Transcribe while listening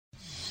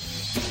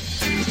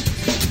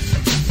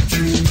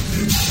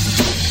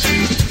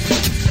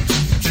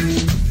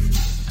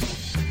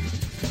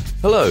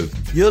Hello,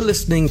 you're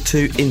listening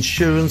to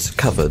Insurance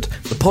Covered,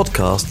 the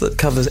podcast that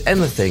covers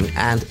anything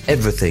and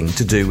everything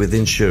to do with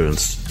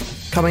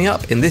insurance. Coming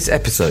up in this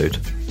episode,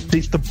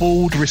 it's the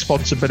board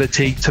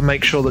responsibility to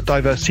make sure that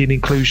diversity and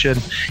inclusion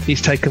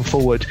is taken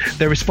forward.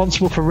 They're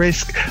responsible for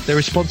risk, they're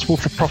responsible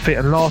for profit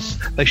and loss,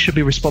 they should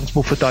be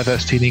responsible for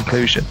diversity and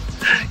inclusion,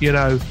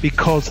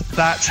 because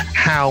that's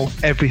how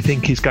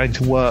everything is going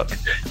to work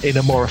in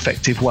a more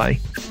effective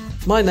way.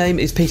 My name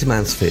is Peter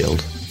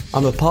Mansfield.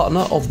 I'm a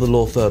partner of the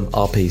law firm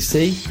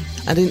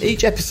RPC, and in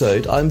each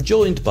episode I'm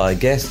joined by a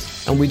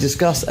guest and we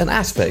discuss an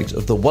aspect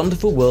of the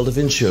wonderful world of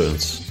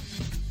insurance.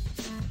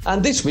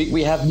 And this week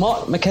we have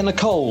Mark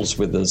McKenna-Coles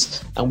with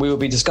us, and we will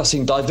be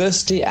discussing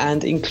diversity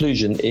and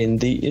inclusion in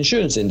the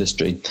insurance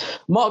industry.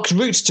 Mark's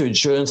roots to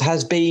insurance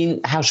has been,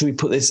 how should we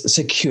put this,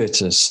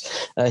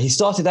 circuitous. He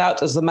started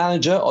out as the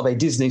manager of a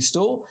Disney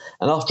store,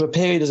 and after a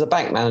period as a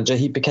bank manager,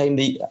 he became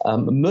the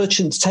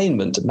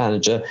merchantainment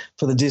manager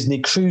for the Disney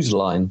Cruise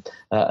Line.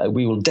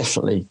 We will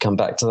definitely come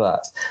back to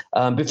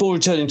that. Before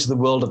returning to the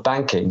world of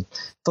banking.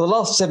 For the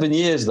last 7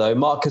 years, though,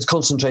 Mark has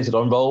concentrated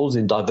on roles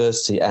in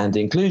diversity and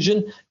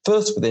inclusion,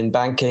 first within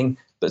banking,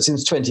 but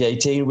since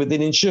 2018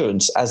 within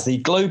insurance as the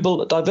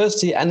Global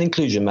Diversity and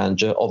Inclusion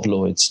Manager of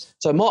Lloyd's.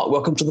 So, Mark,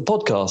 welcome to the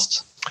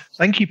podcast.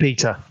 Thank you,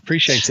 Peter.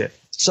 Appreciate it.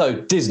 So,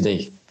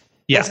 Disney.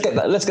 Yeah.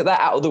 Let's get that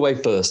out of the way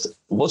first.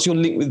 What's your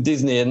link with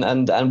Disney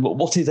and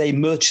what is a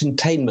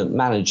merchantainment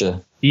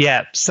manager?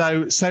 Yeah,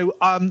 so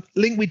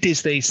link with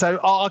Disney. So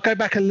I'll go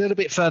back a little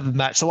bit further than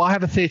that. So I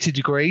have a theatre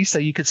degree, so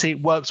you can see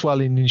it works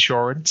well in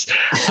insurance.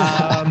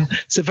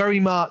 So very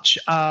much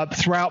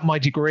throughout my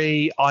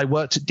degree, I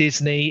worked at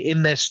Disney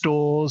in their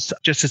stores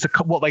just as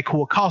what they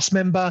call a cast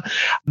member,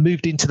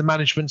 moved into the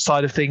management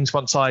side of things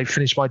once I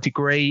finished my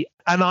degree.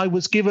 And I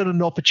was given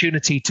an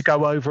opportunity to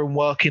go over and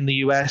work in the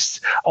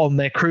US on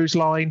their cruise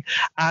line.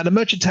 And a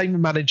merchantainment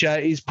manager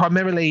is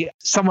primarily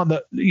someone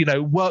that,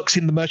 works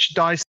in the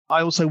merchandise.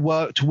 I also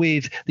worked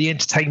with the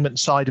entertainment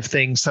side of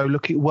things. So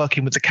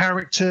working with the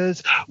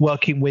characters,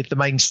 working with the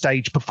main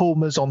stage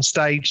performers on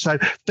stage. So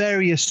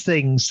various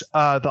things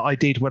that I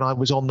did when I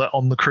was on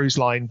the cruise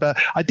line. But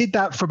I did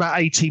that for about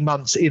 18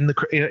 months in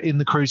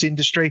the cruise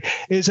industry.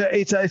 It's a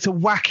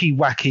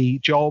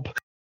wacky job.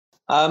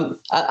 And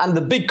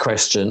the big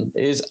question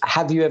is,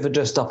 have you ever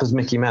dressed up as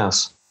Mickey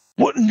Mouse?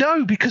 Well,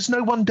 no, because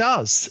no one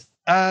does.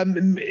 No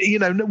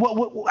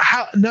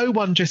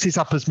one dresses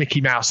up as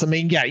Mickey Mouse. I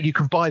mean, yeah, you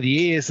can buy the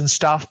ears and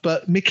stuff,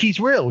 but Mickey's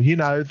real.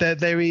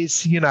 There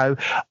is,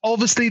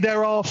 obviously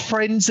there are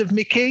friends of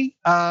Mickey,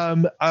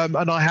 and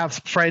I have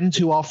friends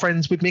who are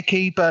friends with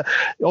Mickey, but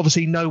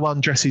obviously no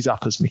one dresses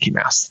up as Mickey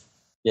Mouse.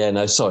 Yeah,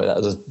 no, sorry, that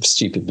was a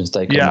stupid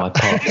mistake on my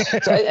part.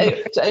 So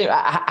anyway,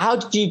 how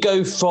did you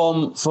go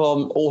from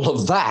all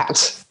of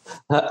that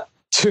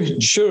to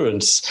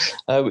insurance,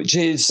 which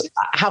is,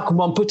 how can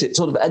one put it,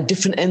 sort of at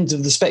different ends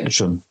of the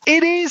spectrum?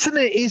 It is and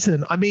it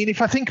isn't. I mean,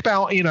 if I think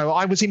about,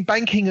 I was in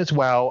banking as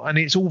well, and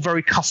it's all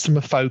very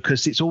customer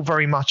focused. It's all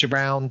very much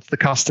around the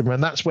customer,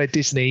 and that's where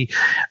Disney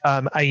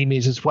aim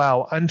is as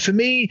well. And for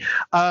me,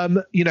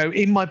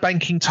 in my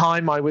banking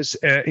time, I was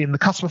in the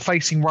customer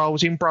facing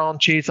roles in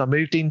branches. I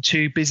moved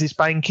into business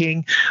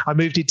banking. I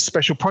moved into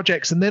special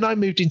projects, and then I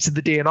moved into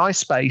the D&I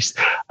space.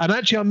 And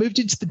actually, I moved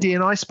into the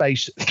D&I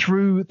space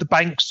through the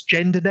bank's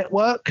gender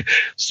network.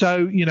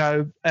 So,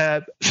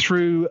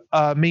 through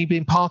me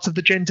being part of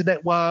the gender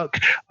network,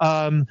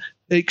 it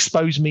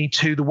exposed me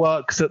to the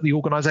work that the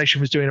organization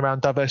was doing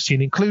around diversity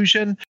and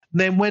inclusion. And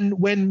then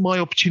when my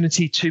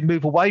opportunity to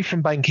move away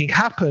from banking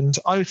happened,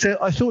 I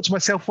thought to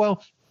myself,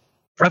 well,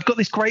 I've got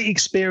this great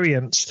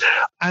experience,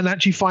 and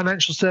actually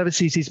financial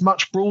services is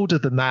much broader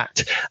than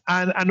that.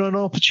 And an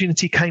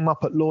opportunity came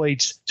up at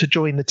Lloyd's to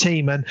join the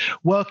team, and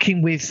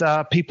working with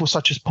people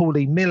such as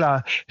Pauline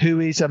Miller, who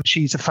is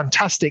she's a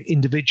fantastic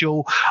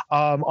individual.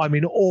 I'm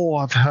in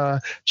awe of her.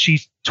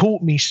 She's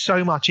taught me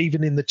so much,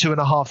 even in the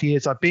 2.5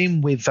 years I've been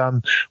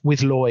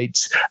with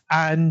Lloyd's.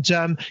 And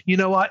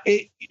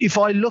if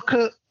I look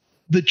at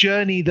the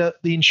journey that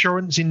the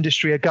insurance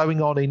industry are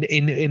going on in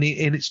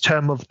its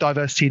term of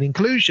diversity and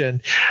inclusion,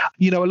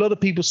 a lot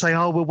of people say,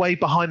 oh, we're way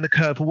behind the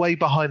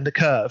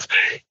curve.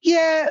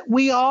 Yeah,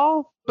 we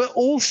are, but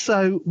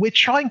also we're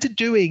trying to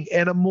do it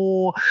in a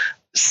more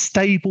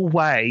stable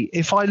way.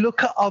 If I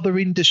look at other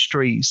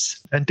industries,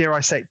 and dare I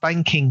say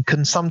banking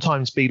can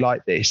sometimes be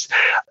like this,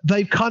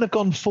 they've kind of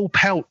gone full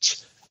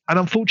pelt, and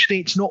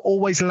unfortunately it's not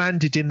always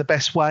landed in the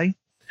best way.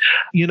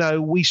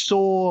 We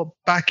saw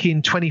back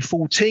in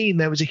 2014,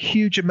 there was a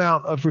huge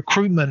amount of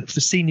recruitment for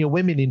senior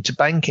women into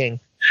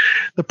banking.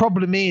 The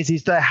problem is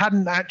they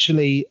hadn't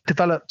actually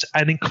developed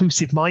an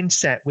inclusive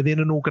mindset within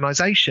an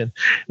organization,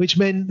 which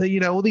meant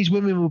that, all these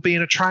women were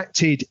being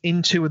attracted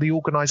into the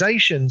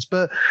organizations,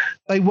 but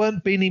they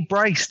weren't being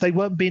embraced. They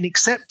weren't being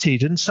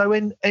accepted. And so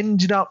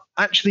ended up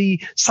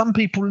actually some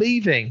people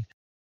leaving.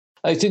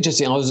 It's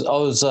interesting. I was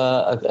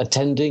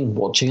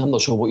watching. I'm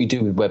not sure what you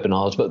do with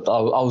webinars, but I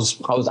was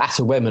at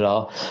a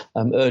webinar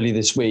early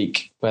this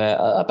week where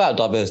about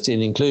diversity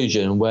and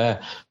inclusion,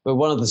 where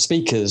one of the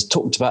speakers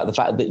talked about the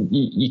fact that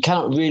you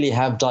cannot really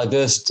have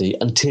diversity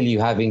until you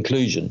have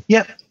inclusion.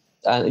 Yep.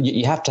 And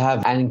you have to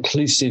have an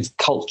inclusive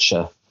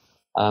culture.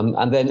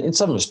 And then in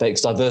some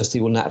respects,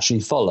 diversity will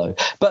naturally follow.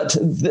 But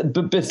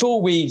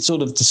before we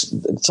sort of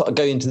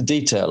go into the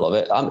detail of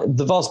it,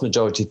 the vast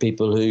majority of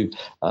people who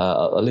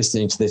are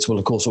listening to this will,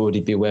 of course, already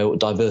be aware what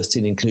diversity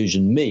and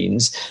inclusion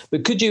means.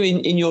 But could you,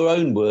 in your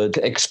own word,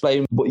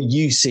 explain what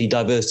you see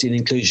diversity and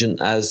inclusion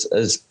as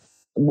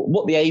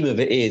what the aim of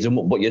it is and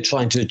what you're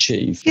trying to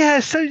achieve? Yeah,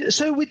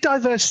 so with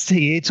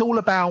diversity, it's all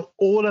about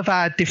all of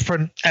our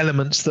different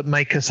elements that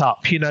make us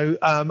up,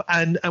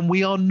 and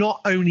we are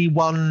not only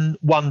one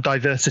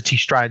diversity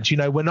strand.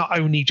 We're not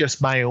only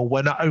just male,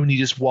 we're not only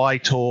just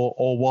white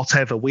or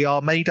whatever. We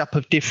are made up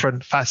of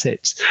different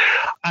facets,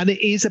 and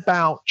it is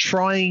about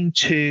trying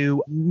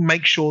to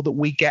make sure that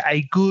we get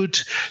a good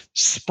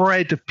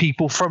spread of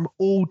people from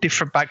all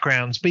different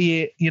backgrounds,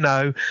 be it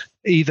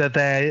either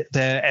their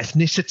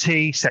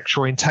ethnicity,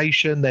 sexual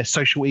orientation, their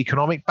social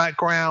economic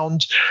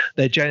background,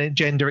 their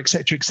gender, et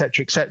cetera, et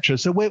cetera, et cetera.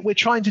 So we're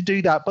trying to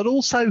do that, but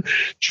also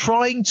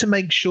trying to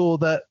make sure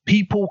that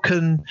people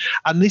can,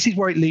 and this is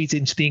where it leads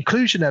into the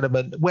inclusion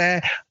element,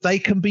 where they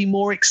can be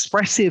more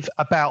expressive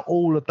about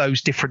all of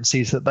those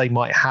differences that they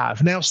might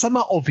have. Now, some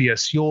are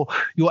obvious. Your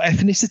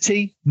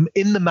ethnicity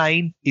in the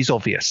main is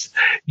obvious.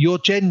 Your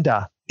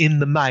gender in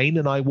the main,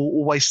 and I will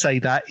always say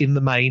that in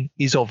the main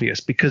is obvious,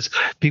 because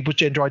people's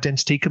gender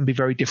identity can be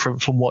very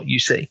different from what you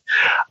see.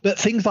 But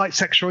things like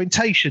sexual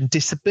orientation,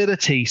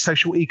 disability,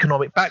 social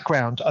economic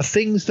background are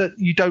things that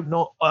you don't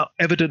not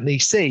evidently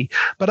see,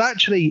 but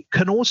actually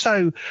can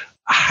also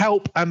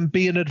help and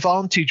be an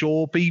advantage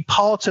or be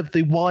part of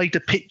the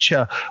wider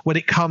picture when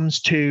it comes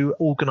to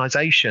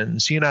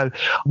organizations.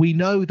 We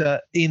know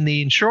that in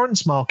the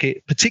insurance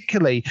market,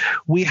 particularly,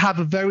 we have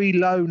a very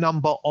low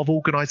number of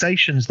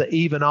organizations that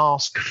even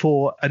ask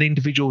for an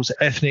individual's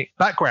ethnic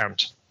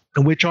background.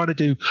 And we're trying to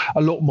do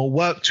a lot more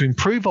work to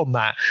improve on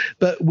that.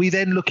 But we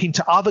then look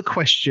into other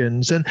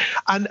questions. And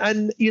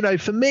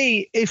for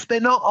me, if they're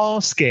not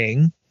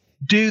asking,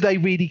 do they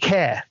really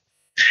care?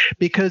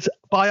 Because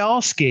by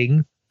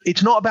asking,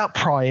 it's not about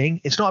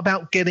prying. It's not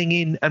about getting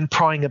in and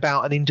prying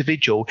about an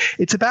individual.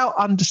 It's about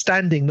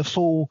understanding the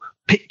full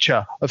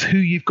picture of who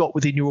you've got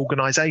within your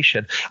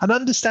organization and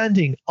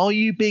understanding, are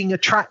you being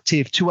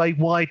attractive to a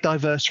wide,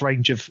 diverse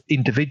range of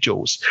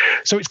individuals?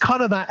 So it's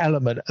kind of that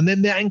element. And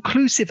then the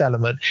inclusive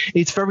element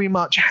is very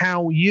much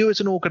how you as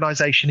an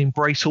organization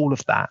embrace all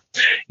of that.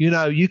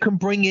 You can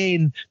bring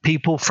in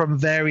people from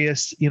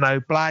various,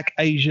 Black,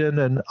 Asian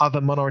and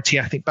other minority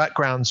ethnic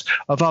backgrounds,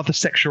 of other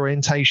sexual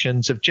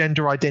orientations, of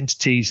gender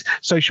identities,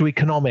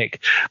 socioeconomic.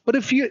 But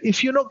if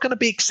you're not going to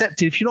be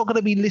accepted, if you're not going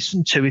to be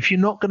listened to, if you're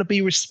not going to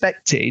be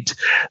respected,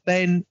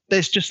 then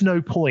there's just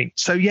no point.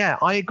 So yeah,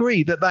 I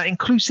agree that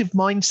inclusive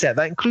mindset,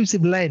 that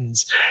inclusive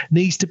lens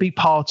needs to be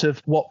part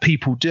of what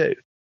people do.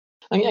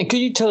 And could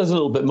you tell us a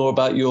little bit more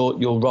about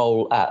your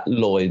role at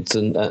Lloyds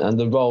and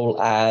the role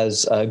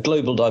as a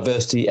global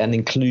diversity and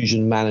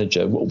inclusion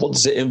manager? What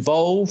does it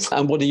involve,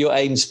 and what are your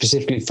aims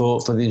specifically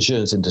for the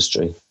insurance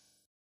industry?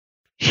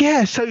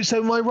 Yeah,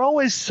 so my role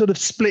is sort of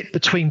split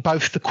between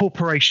both the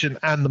corporation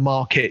and the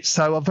market.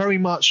 So I'm very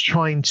much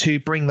trying to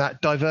bring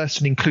that diverse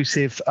and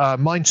inclusive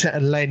mindset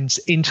and lens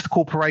into the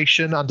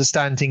corporation,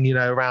 understanding,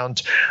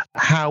 around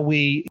how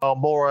we are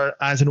more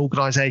as an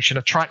organization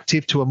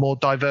attractive to a more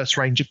diverse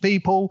range of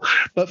people,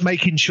 but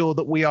making sure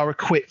that we are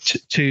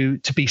equipped to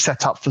be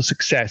set up for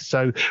success.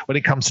 So when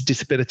it comes to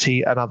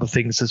disability and other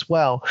things as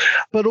well,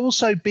 but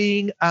also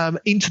being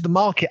into the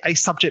market a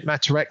subject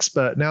matter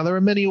expert. Now, there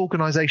are many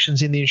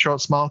organizations in the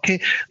insurance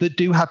market that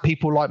do have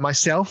people like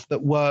myself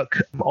that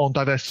work on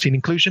diversity and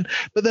inclusion,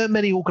 but there are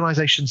many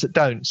organizations that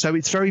don't. So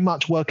it's very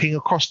much working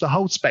across the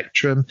whole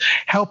spectrum,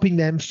 helping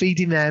them,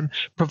 feeding them,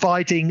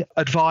 providing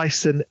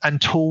advice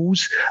and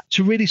tools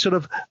to really sort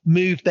of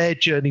move their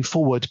journey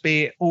forward,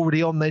 be it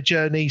already on their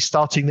journey,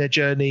 starting their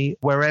journey,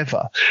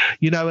 wherever.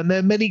 And there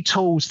are many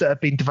tools that have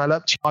been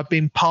developed. I've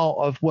been part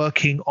of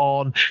working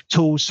on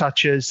tools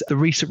such as the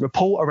recent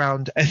report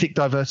around ethic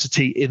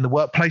diversity in the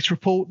workplace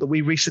report that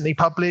we recently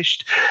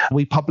published.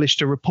 We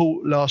published a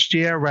report last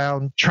year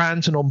around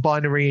trans and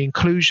non-binary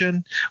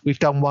inclusion. We've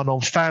done one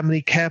on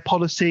family care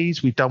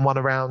policies. We've done one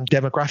around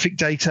demographic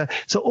data.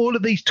 So all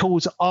of these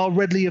tools are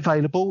readily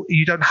available.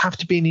 You don't have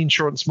to be in the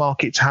insurance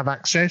market to have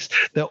access.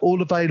 They're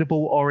all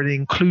available or in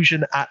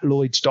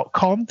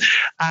inclusion@lloyds.com.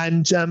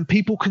 And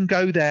people can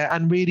go there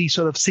and really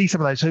sort of see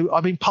some of those. So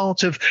I've been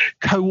part of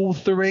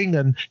co-authoring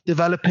and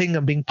developing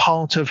and being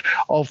part of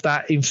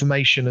that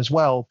information as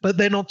well. But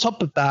then on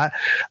top of that,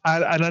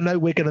 and I know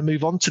we're going to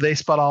move on to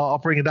this, but I'll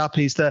bring it up,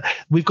 is that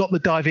we've got the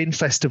Dive In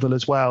Festival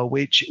as well,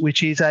 which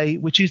is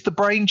the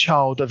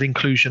brainchild of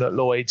Inclusion at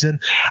Lloyds.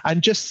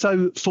 And just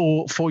so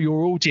for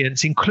your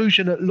audience,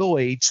 Inclusion at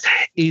Lloyds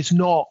is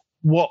not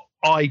what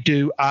I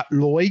do at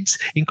Lloyd's.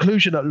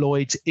 Inclusion at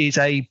Lloyd's is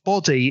a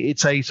body,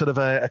 it's a sort of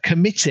a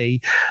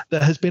committee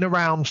that has been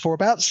around for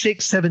about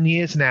 6-7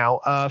 years now,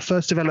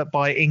 first developed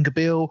by Inga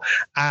Bill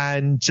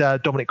and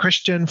Dominic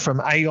Christian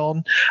from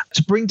Aon,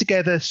 to bring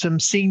together some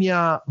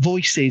senior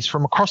voices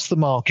from across the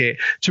market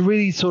to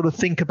really sort of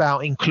think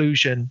about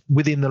inclusion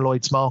within the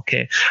Lloyd's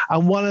market.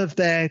 And one of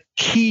their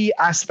key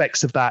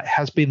aspects of that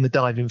has been the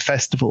Dive In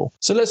Festival.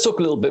 So let's talk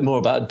a little bit more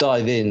about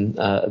Dive In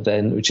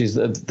then, which is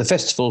the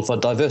Festival for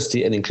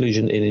Diversity and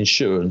Inclusion in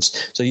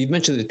Insurance. So you've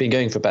mentioned it's been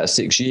going for about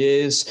 6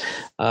 years,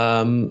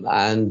 and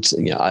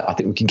I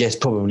think we can guess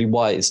probably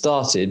why it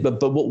started.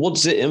 But what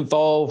does it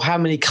involve? How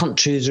many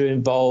countries are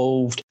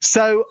involved?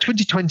 So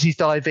 2020's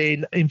Dive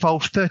In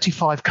involved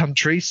 35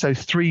 countries, so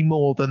 3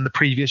 more than the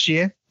previous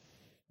year.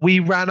 We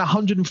ran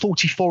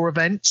 144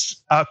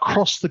 events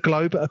across the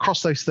globe,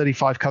 across those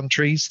 35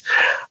 countries.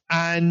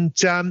 And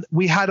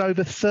we had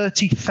over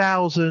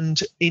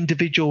 30,000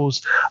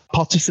 individuals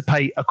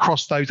participate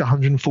across those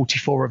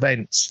 144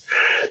 events.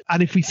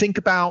 And if we think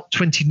about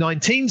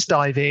 2019's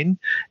Dive In,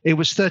 it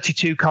was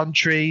 32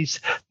 countries.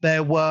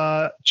 There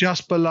were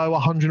just below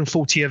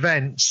 140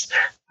 events,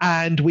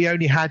 and we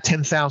only had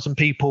 10,000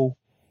 people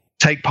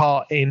take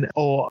part in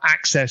or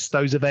access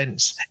those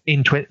events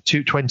in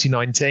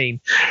 2019.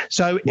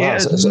 So, wow,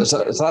 so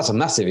that's a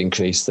massive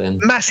increase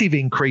then. Massive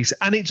increase.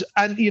 And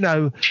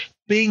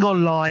being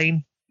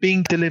online,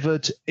 being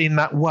delivered in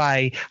that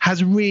way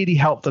has really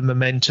helped the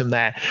momentum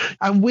there.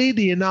 And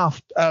weirdly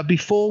enough,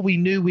 before we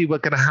knew we were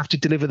going to have to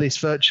deliver this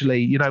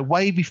virtually,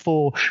 way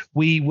before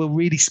we were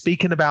really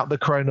speaking about the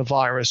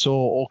coronavirus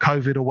or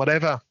COVID or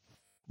whatever,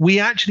 we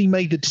actually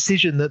made the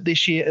decision that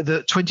this year,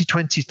 that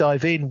 2020's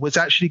Dive In was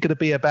actually going to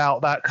be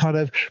about that kind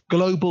of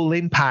global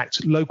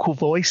impact, local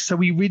voice. So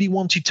we really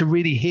wanted to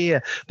really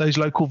hear those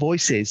local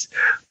voices.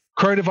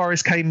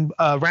 Coronavirus came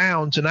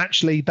around, and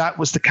actually that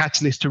was the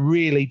catalyst to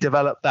really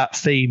develop that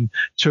theme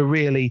to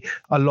really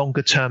a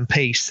longer term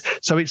piece.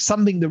 So it's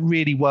something that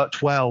really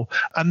worked well.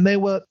 And there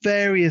were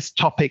various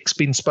topics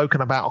being spoken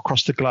about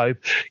across the globe,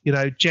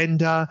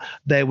 gender,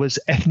 there was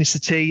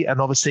ethnicity, and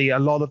obviously a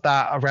lot of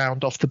that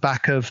around off the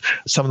back of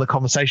some of the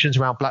conversations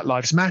around Black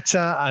Lives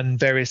Matter and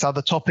various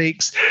other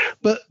topics.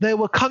 But there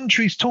were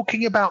countries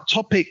talking about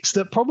topics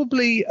that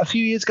probably a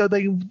few years ago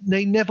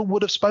they never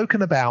would have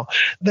spoken about.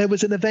 There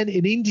was an event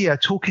in India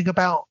talking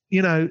about,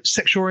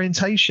 sexual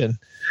orientation.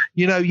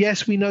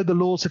 Yes, we know the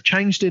laws have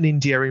changed in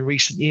India in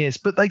recent years,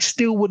 but they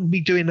still wouldn't be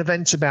doing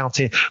events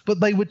about it. But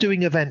they were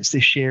doing events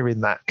this year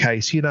in that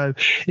case.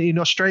 In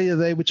Australia,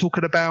 they were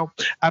talking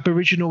about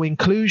Aboriginal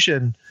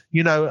inclusion,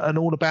 and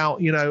all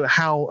about,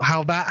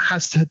 how that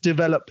has to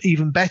develop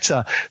even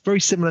better. Very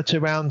similar to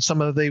around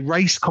some of the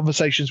race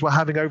conversations we're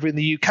having over in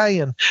the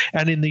UK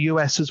and in the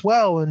US as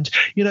well. And,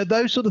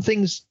 those sort of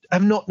things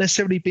have not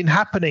necessarily been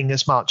happening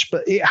as much,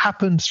 but it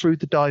happened through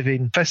the Dive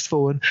In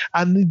Festival.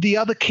 And the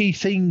other key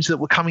themes that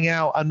were coming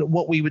out and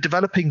what we were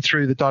developing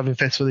through the Dive In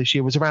Festival this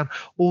year was around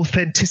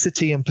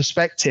authenticity and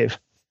perspective.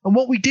 And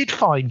what we did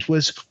find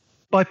was,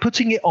 by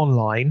putting it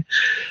online,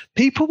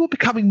 people were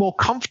becoming more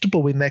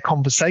comfortable in their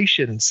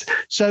conversations.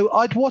 So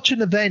I'd watch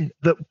an event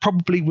that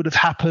probably would have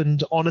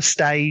happened on a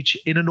stage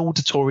in an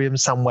auditorium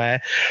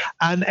somewhere,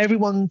 and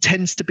everyone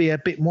tends to be a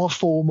bit more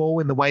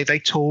formal in the way they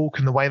talk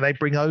and the way they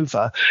bring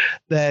over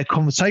their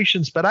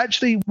conversations. But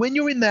actually, when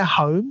you're in their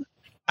home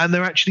and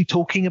they're actually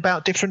talking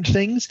about different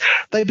things,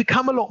 they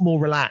become a lot more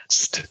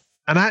relaxed.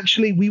 And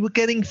actually, we were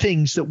getting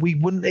things that we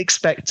wouldn't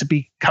expect to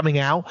be coming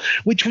out,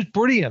 which was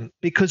brilliant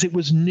because it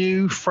was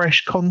new,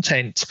 fresh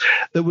content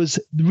that was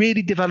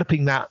really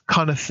developing that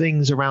kind of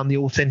things around the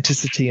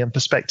authenticity and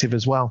perspective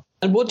as well.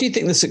 And what do you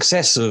think the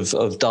success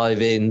of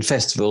Dive In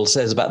Festival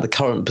says about the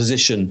current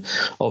position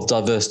of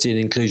diversity and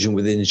inclusion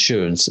within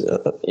insurance?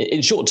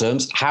 In short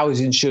terms, how is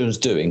insurance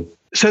doing?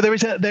 So there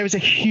is a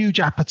huge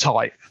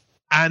appetite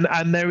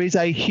and there is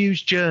a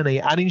huge journey,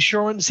 and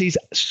insurance is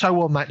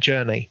so on that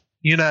journey.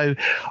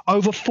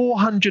 Over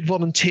 400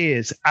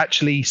 volunteers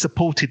actually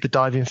supported the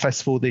Dive In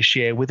Festival this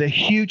year, with a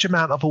huge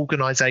amount of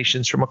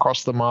organizations from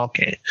across the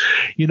market.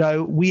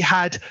 We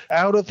had,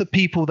 out of the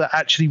people that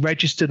actually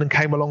registered and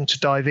came along to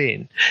Dive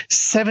In,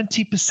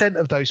 70%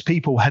 of those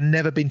people had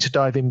never been to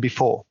Dive In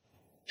before.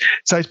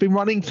 So it's been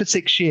running for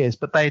 6 years,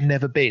 but they had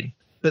never been.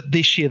 But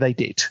this year they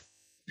did.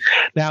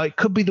 Now, it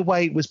could be the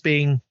way it was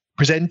being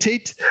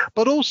presented,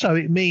 but also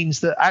it means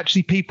that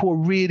actually people are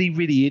really,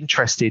 really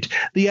interested.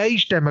 The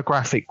age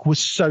demographic was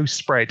so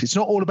spread. It's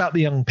not all about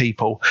the young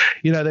people.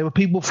 There were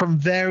people from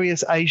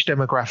various age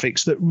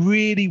demographics that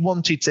really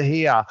wanted to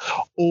hear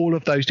all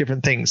of those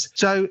different things.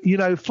 So,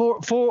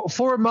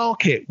 for a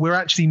market, we're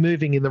actually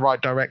moving in the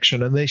right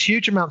direction, and there's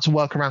huge amounts of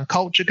work around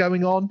culture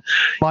going on.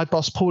 My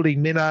boss,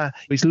 Pauline Minna,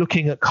 is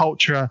looking at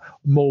culture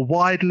more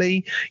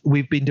widely.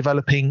 We've been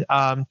developing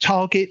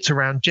targets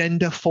around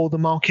gender for the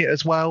market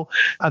as well,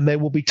 and there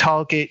will be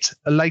targets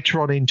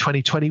later on in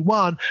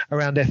 2021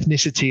 around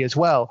ethnicity as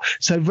well.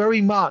 So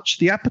very much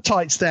the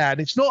appetite's there, and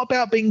it's not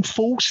about being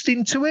forced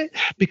into it,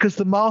 because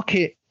the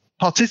market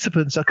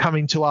participants are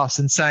coming to us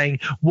and saying,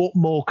 what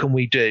more can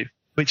we do?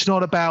 It's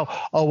not about,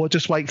 oh, we'll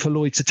just wait for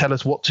Lloyd to tell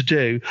us what to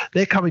do.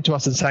 They're coming to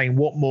us and saying,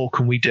 what more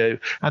can we do?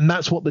 And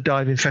that's what the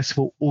Diving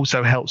Festival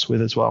also helps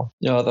with as well.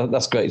 Yeah,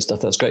 that's great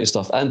stuff. That's great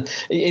stuff. And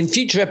in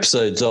future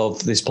episodes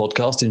of this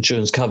podcast,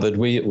 Insurance Covered,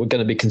 we're going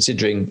to be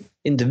considering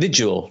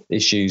individual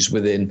issues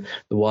within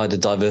the wider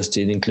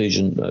diversity and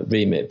inclusion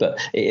remit. But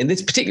in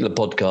this particular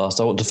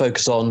podcast, I want to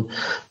focus on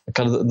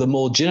kind of the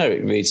more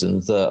generic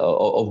reasons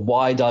of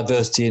why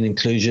diversity and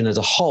inclusion as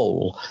a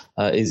whole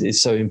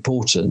is so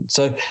important.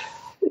 So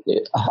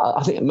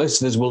I think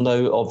most of us will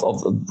know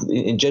of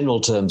in general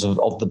terms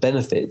of the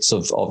benefits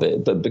of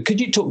it. But could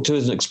you talk to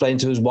us and explain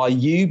to us why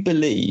you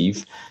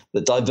believe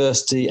that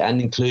diversity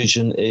and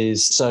inclusion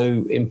is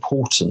so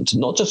important,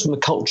 not just from a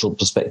cultural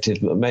perspective,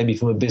 but maybe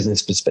from a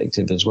business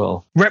perspective as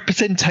well?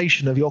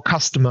 Representation of your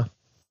customer,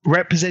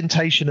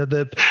 representation of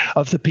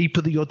the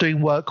people that you're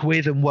doing work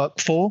with and work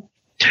for.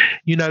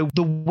 You know,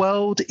 the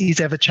world is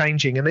ever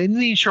changing. And in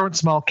the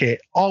insurance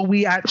market, are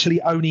we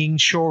actually only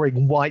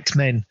insuring white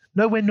men?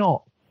 No, we're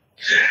not.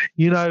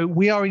 You know,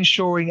 we are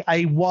insuring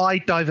a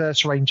wide,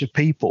 diverse range of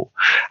people.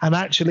 And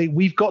actually,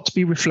 we've got to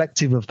be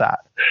reflective of that.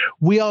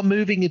 We are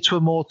moving into a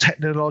more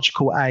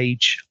technological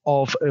age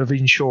of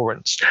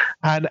insurance.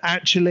 And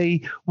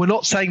actually, we're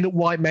not saying that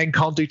white men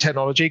can't do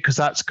technology, because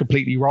that's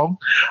completely wrong.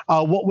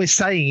 What we're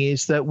saying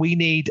is that we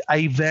need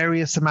a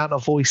various amount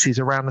of voices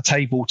around the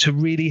table to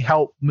really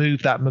help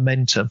move that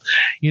momentum.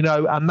 You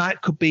know, and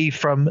that could be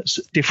from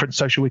different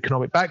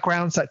socioeconomic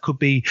backgrounds. That could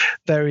be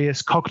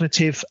various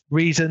cognitive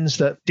reasons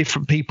that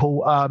different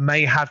people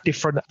may have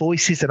different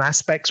voices and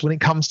aspects when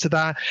it comes to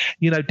that.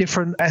 You know,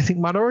 different ethnic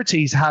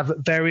minorities have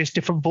various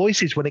different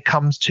voices when it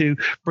comes to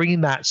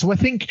bringing that. So I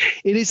think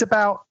it is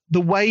about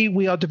the way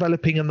we are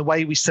developing and the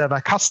way we serve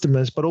our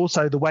customers, but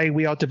also the way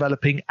we are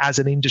developing as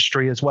an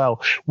industry as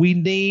well. We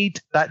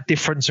need that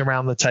difference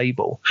around the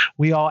table.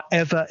 We are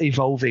ever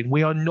evolving.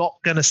 We are not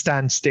going to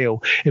stand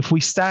still. If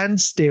we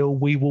stand still,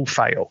 we will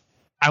fail.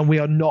 And we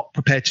are not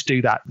prepared to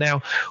do that.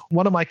 Now,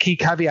 one of my key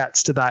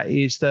caveats to that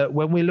is that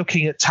when we're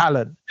looking at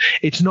talent,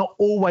 it's not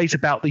always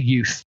about the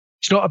youth.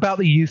 It's not about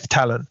the youth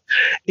talent.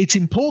 It's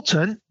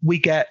important we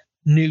get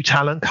new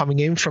talent coming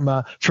in from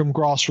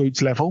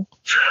grassroots level,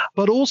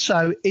 but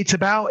also it's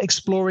about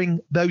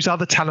exploring those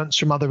other talents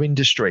from other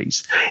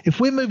industries. If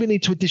we're moving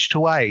into a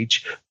digital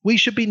age, we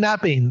should be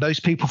nabbing those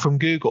people from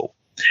Google.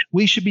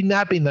 We should be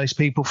nabbing those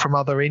people from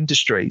other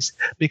industries,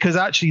 because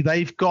actually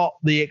they've got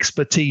the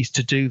expertise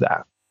to do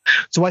that.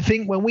 So I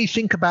think when we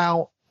think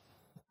about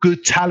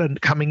good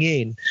talent coming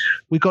in,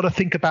 we've got to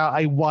think about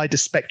a wider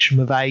spectrum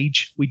of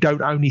age. We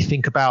don't only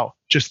think about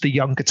just the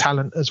younger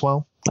talent as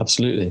well.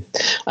 Absolutely.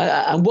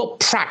 And what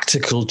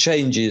practical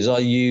changes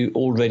are you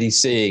already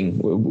seeing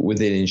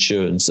within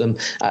insurance?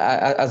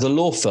 As a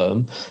law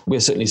firm,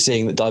 we're certainly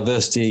seeing that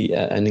diversity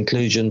and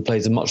inclusion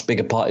plays a much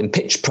bigger part in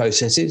pitch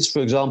processes,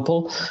 for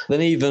example,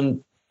 than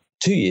even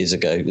 2 years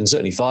ago, and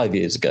certainly 5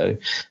 years ago.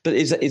 But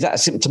is that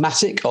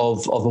symptomatic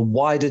of a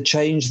wider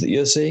change that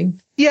you're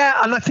seeing? Yeah,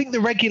 and I think the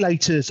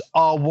regulators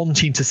are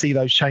wanting to see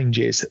those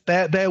changes.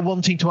 They're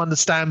wanting to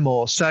understand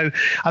more. So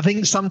I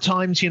think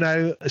sometimes, you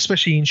know,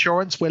 especially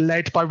insurance, we're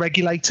led by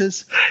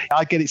regulators.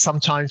 I get it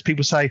sometimes.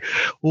 People say,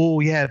 oh,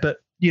 yeah,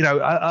 but you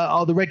know,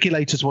 are the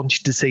regulators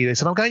wanting to see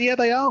this? And I'm going, yeah,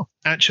 they are.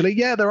 Actually,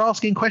 yeah, they're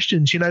asking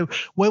questions. You know,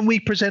 when we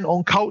present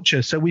on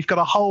culture, so we've got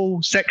a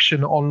whole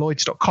section on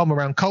Lloyds.com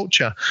around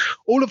culture.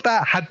 All of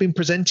that had been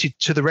presented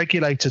to the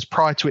regulators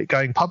prior to it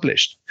going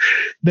published.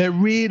 They're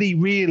really,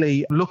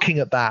 really looking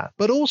at that.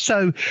 But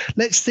also,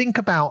 let's think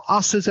about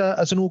us as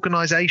an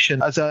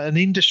organization, as an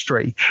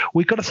industry.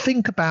 We've got to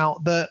think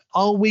about that.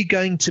 Are we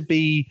going to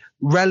be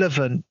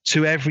relevant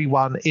to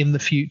everyone in the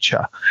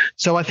future?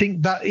 So I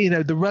think that, you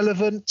know, the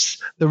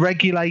relevance, the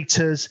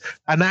regulators,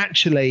 and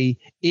actually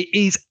it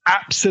is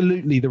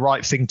absolutely the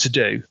right thing to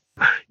do.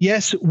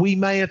 Yes, we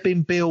may have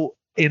been built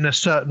in a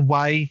certain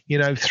way, you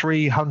know,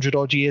 300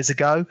 odd years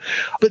ago.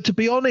 But to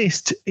be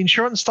honest,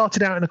 insurance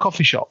started out in a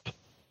coffee shop.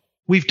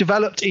 We've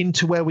developed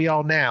into where we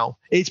are now.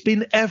 It's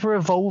been ever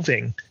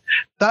evolving.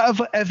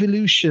 That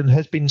evolution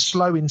has been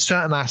slow in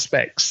certain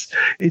aspects.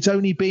 It's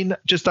only been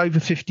just over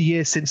 50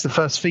 years since the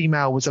first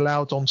female was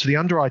allowed onto the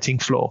underwriting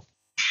floor.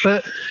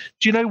 But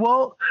do you know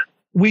what?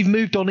 We've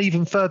moved on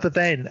even further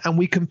then, and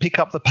we can pick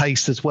up the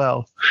pace as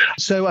well.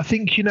 So I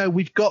think, you know,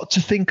 we've got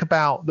to think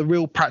about the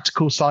real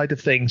practical side of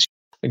things.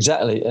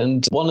 Exactly.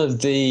 And one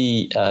of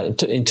the,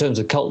 in terms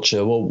of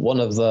culture, well,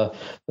 one of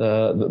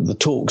the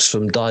talks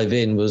from Dive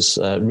In was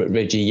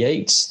Reggie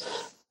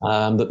Yates,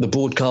 the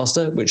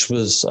broadcaster, which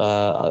was,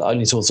 I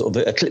only saw sort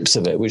of a clips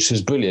of it, which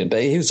was brilliant.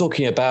 But he was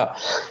talking about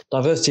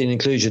diversity and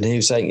inclusion. He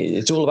was saying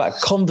it's all about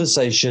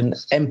conversation,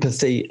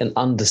 empathy, and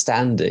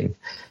understanding.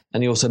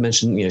 And he also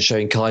mentioned, you know,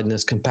 showing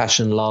kindness,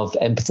 compassion, love,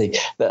 empathy.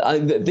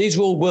 These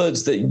were all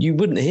words that you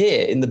wouldn't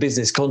hear in the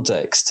business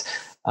context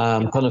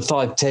kind of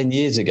 5-10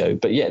 years ago,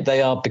 but yet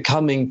they are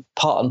becoming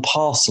part and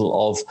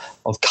parcel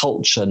of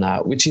culture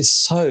now, which is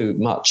so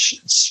much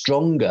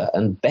stronger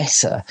and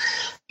better,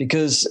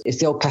 because it's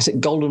the old classic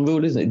golden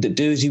rule, isn't it?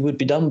 Do as you would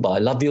be done by.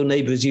 Love your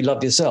neighbour as you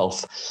love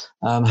yourself,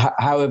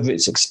 however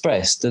it's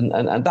expressed. And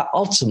that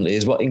ultimately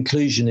is what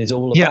inclusion is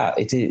all about.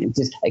 It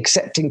is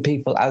accepting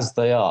people as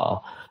they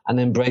are and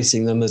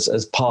embracing them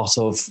as part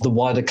of the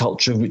wider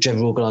culture of whichever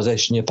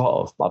organisation you're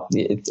part of.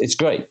 It's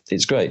great.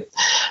 It's great.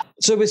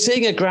 So we're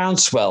seeing a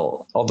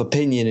groundswell of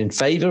opinion in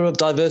favour of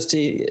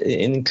diversity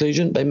and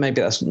inclusion. Maybe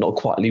that's not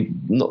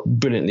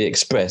brilliantly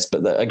expressed,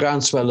 but a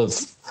groundswell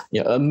of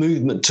a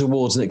movement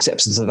towards an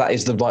acceptance that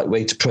is the right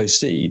way to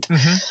proceed.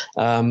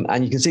 Mm-hmm.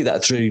 And you can see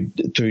that through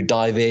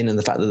Dive In and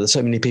the fact that there's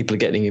so many people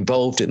getting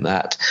involved in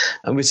that.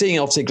 And we're seeing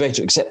obviously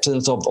greater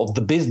acceptance of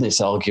the business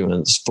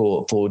arguments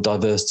for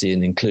diversity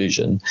and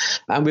inclusion.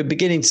 And we're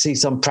beginning to see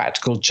some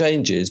practical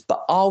changes.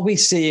 But are we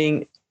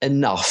seeing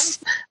enough?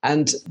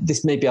 And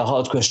this may be a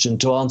hard question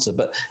to answer,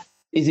 but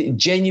is it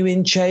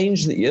genuine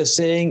change that you're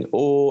seeing,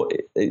 or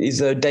is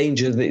there a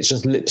danger that it's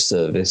just lip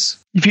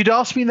service? If you'd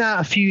asked me that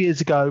a few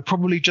years ago,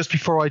 probably just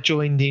before I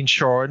joined the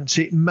insurance,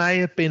 it may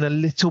have been a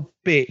little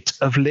bit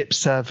of lip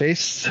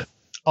service.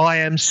 I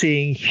am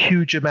seeing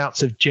huge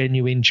amounts of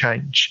genuine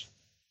change,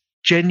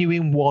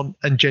 genuine want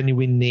and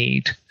genuine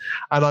need.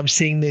 And I'm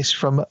seeing this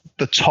from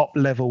the top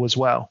level as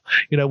well.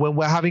 When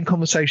we're having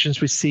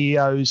conversations with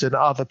CEOs and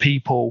other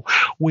people,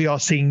 we are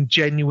seeing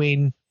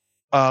genuine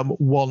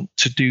want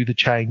to do the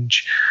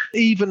change.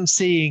 Even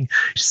seeing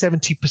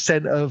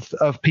 70%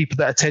 of people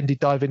that attended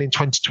Dive In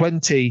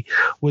 2020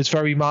 was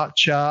very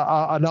much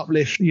an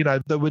uplift.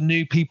 There were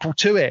new people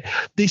to it.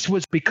 This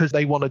was because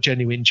they want a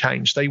genuine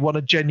change. They want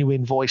a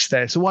genuine voice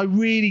there. So I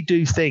really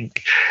do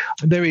think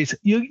there is,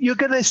 you're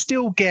going to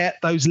still get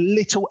those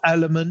little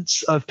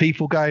elements of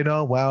people going,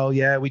 oh, well,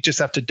 yeah, we just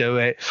have to do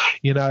it.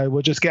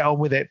 We'll just get on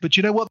with it. But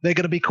you know what? They're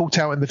going to be caught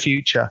out in the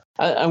future.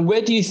 And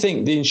where do you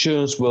think the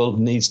insurance world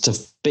needs to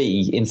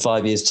be in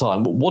 5 years'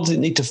 time? What does it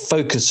need to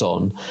focus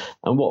on,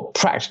 and what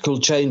practical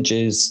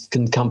changes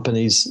can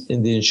companies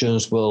in the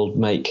insurance world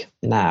make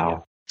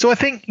now? So I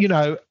think,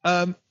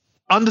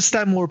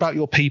 understand more about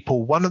your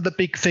people. One of the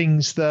big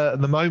things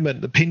at the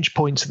moment, the pinch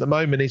points at the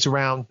moment, is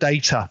around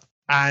data.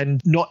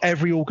 And not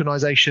every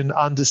organization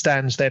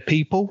understands their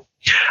people.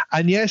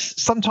 And yes,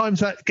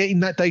 sometimes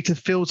getting that data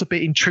feels a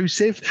bit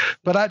intrusive,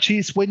 but actually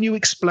it's when you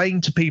explain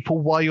to people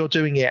why you're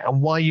doing it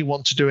and why you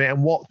want to do it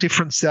and what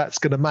difference that's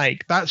going to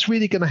make, that's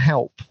really going to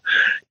help.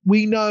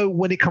 We know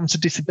when it comes to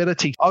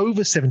disability,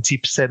 over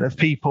 70% of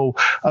people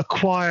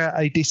acquire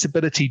a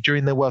disability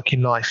during their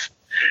working life.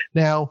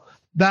 Now,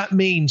 that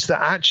means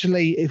that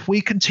actually, if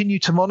we continue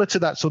to monitor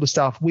that sort of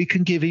stuff, we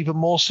can give even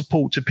more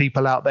support to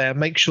people out there and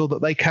make sure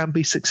that they can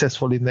be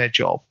successful in their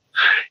job.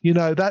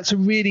 That's a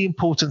really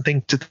important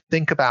thing to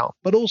think about,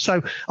 but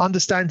also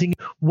understanding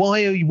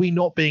why are we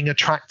not being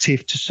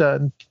attractive to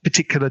certain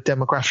particular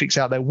demographics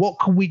out there? What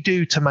can we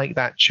do to make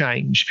that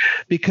change?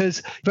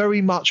 Because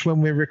very much when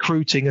we're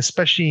recruiting,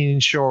 especially in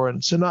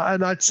insurance, and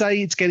I'd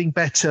say it's getting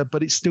better,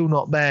 but it's still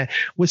not there.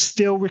 We're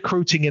still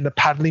recruiting in a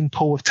paddling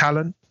pool of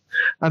talent.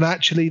 And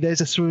actually,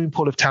 there's a swimming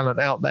pool of talent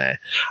out there.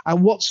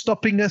 And what's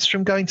stopping us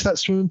from going to that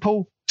swimming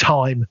pool?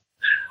 Time.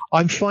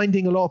 I'm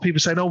finding a lot of people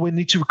saying, oh, we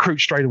need to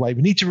recruit straight away.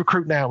 We need to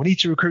recruit now. We need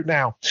to recruit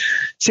now.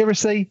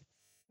 Seriously,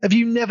 have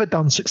you never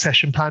done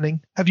succession planning?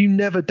 Have you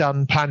never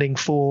done planning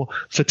for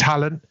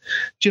talent?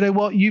 Do you know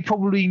what? You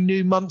probably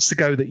knew months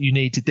ago that you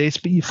needed this,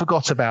 but you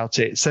forgot about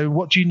it. So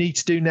what do you need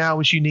to do now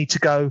is you need to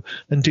go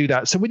and do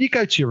that. So when you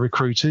go to your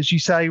recruiters, you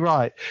say,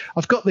 right,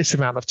 I've got this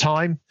amount of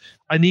time.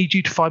 I need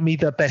you to find me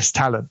the best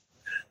talent.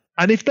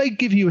 And if they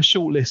give you a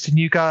shortlist and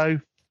you go,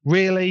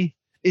 really?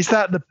 Is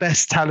that the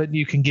best talent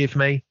you can give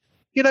me?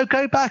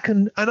 Go back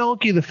and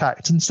argue the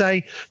fact and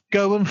say,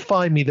 go and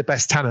find me the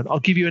best talent. I'll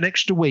give you an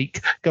extra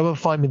week. Go and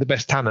find me the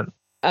best talent.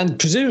 And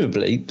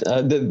presumably,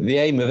 the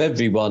aim of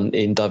everyone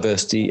in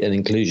diversity and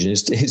inclusion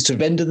is to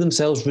render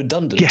themselves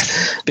redundant,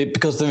 yes,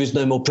 because there is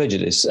no more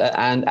prejudice,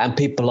 and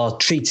people are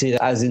treated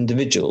as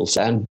individuals,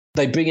 and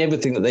they bring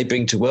everything that they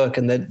bring to work,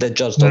 and they're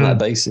judged on that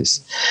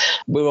basis.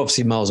 We're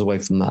obviously miles away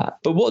from that.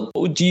 But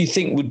what do you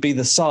think would be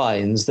the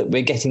signs that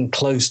we're getting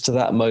close to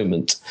that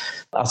moment?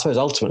 I suppose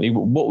ultimately,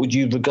 what would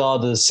you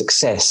regard as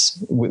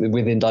success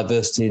within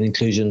diversity and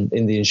inclusion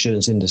in the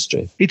insurance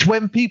industry? It's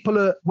when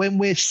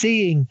we're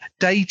seeing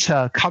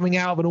data coming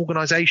out of an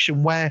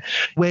organization where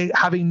we're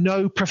having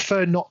no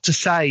prefer not to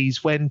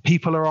says when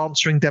people are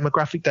answering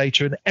demographic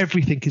data and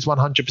everything is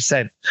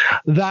 100%.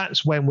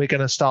 That's when we're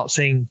going to start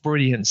seeing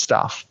brilliant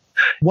stuff.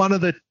 One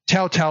of the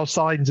telltale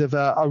signs of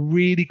a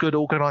really good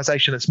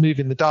organization that's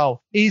moving the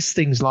dial is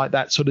things like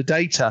that sort of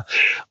data.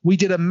 We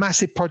did a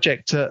massive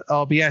project at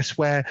RBS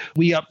where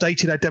we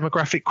updated our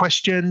demographic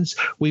questions.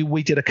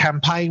 We did a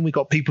campaign. We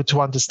got people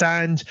to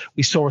understand.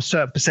 We saw a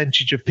certain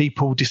percentage of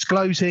people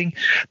disclosing.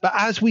 But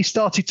as we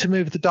started to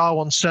move the dial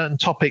on certain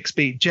topics,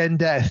 be it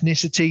gender,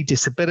 ethnicity,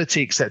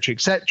 disability,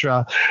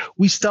 etc.,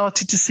 we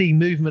started to see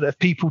movement of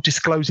people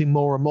disclosing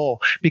more and more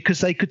because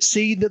they could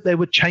see that there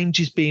were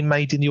changes being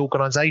made in the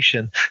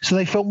organization. So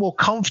they felt more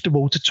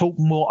comfortable to talk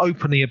more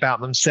openly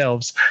about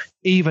themselves,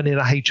 even in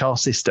a HR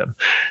system.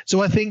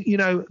 So I think,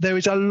 there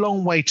is a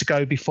long way to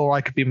go before I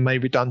could be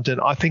made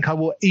redundant. I think I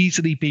will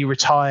easily be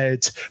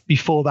retired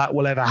before that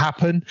will ever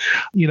happen.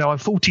 I'm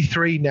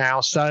 43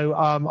 now, so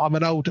I'm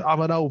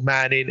an old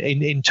man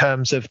in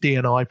terms of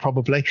D&I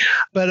probably.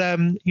 But,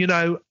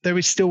 there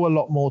is still a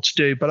lot more to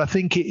do. But I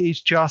think it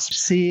is just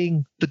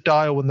seeing the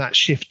dial and that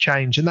shift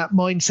change and that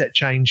mindset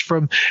change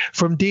from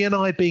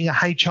D&I being a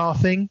HR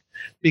thing,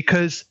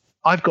 because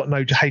I've got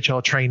no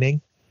HR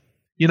training.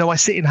 I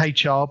sit in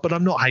HR, but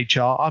I'm not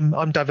HR.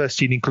 I'm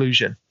diversity and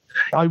inclusion.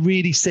 I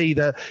really see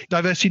that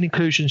diversity and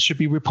inclusion should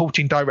be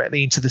reporting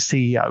directly into the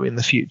CEO in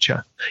the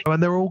future.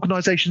 And there are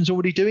organizations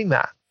already doing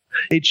that.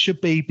 It should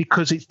be,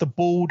 because it's the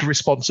board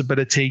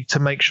responsibility to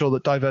make sure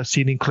that diversity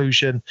and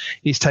inclusion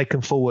is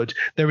taken forward.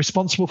 They're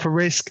responsible for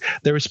risk.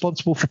 They're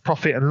responsible for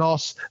profit and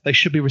loss. They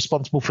should be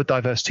responsible for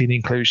diversity and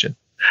inclusion,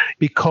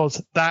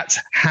 because that's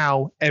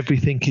how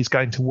everything is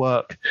going to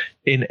work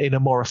in a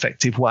more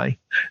effective way.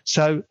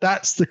 So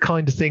that's the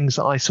kind of things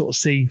that I sort of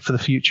see for the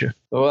future.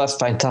 Well, that's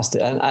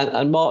fantastic.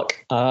 And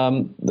Mark,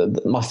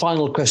 my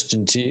final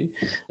question to you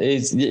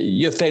is,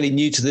 you're fairly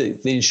new to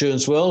the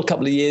insurance world, a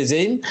couple of years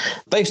in.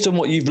 Based on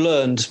what you've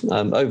learned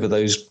over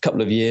those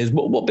couple of years,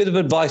 what bit of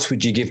advice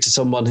would you give to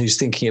someone who's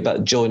thinking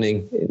about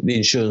joining the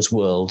insurance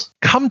world?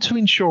 Come to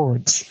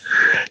insurance.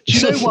 Do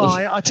you know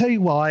why? I tell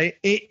you why.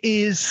 It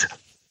is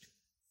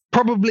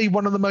probably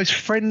one of the most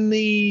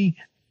friendliest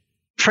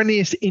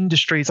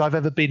industries I've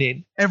ever been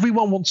in.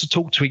 Everyone wants to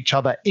talk to each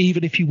other,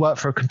 even if you work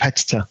for a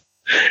competitor.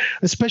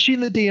 Especially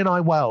in the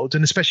D&I world,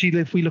 and especially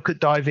if we look at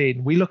Dive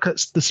In, we look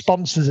at the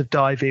sponsors of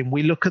Dive In,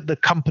 we look at the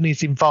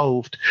companies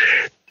involved.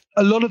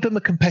 A lot of them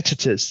are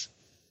competitors.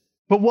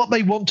 But what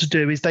they want to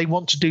do is they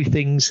want to do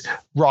things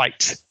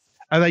right.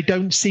 And they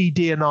don't see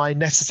D&I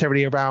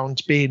necessarily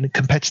around being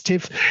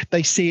competitive.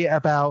 They see it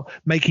about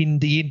making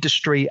the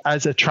industry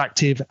as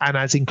attractive and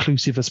as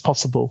inclusive as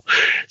possible.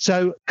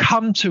 So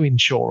come to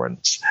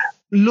insurance.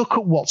 Look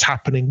at what's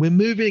happening. We're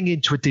moving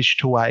into a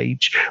digital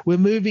age. We're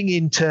moving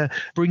into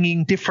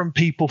bringing different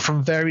people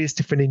from various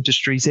different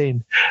industries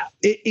in.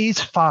 It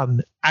is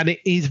fun and it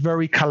is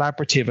very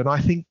collaborative. And I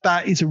think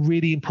that is a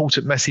really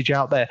important message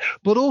out there.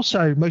 But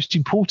also, most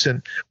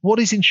important, what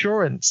is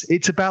insurance?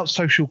 It's about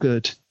social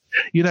good.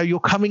 You're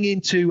coming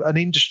into an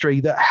industry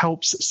that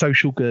helps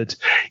social good.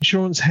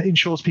 Insurance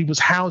insures people's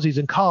houses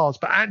and cars,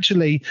 but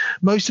actually,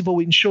 most of all,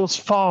 it insures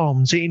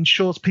farms. It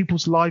insures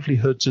people's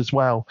livelihoods as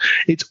well.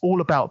 It's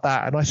all about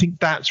that. And I think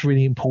that's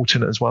really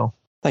important as well.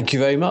 Thank you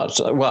very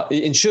much. Well,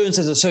 insurance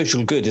as a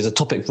social good is a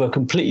topic for a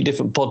completely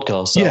different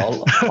podcast. So yeah.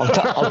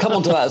 I'll come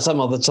on to that at some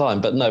other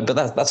time. But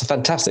that's a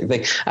fantastic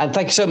thing. And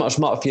thank you so much,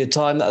 Mark, for your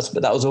time. That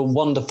was a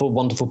wonderful,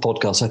 wonderful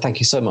podcast. So thank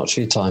you so much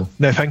for your time.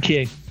 No, thank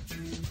you.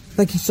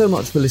 Thank you so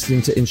much for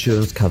listening to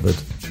Insurance Covered.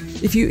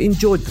 If you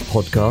enjoyed the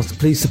podcast,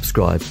 please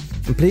subscribe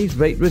and please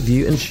rate,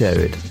 review and share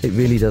it. It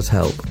really does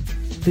help.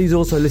 Please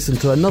also listen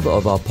to another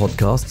of our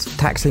podcasts,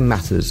 Taxing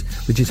Matters,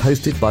 which is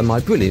hosted by my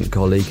brilliant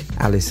colleague,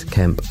 Alice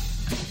Kemp.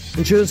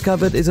 Insurance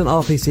Covered is an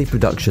RPC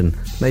production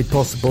made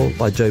possible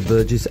by Joe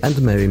Burgess and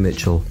Mary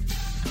Mitchell.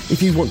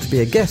 If you want to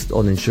be a guest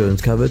on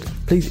Insurance Covered,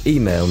 please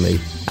email me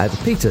at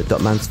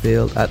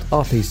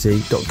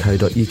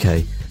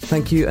peter.mansfield@rpc.co.uk.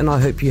 Thank you, and I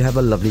hope you have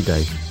a lovely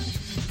day.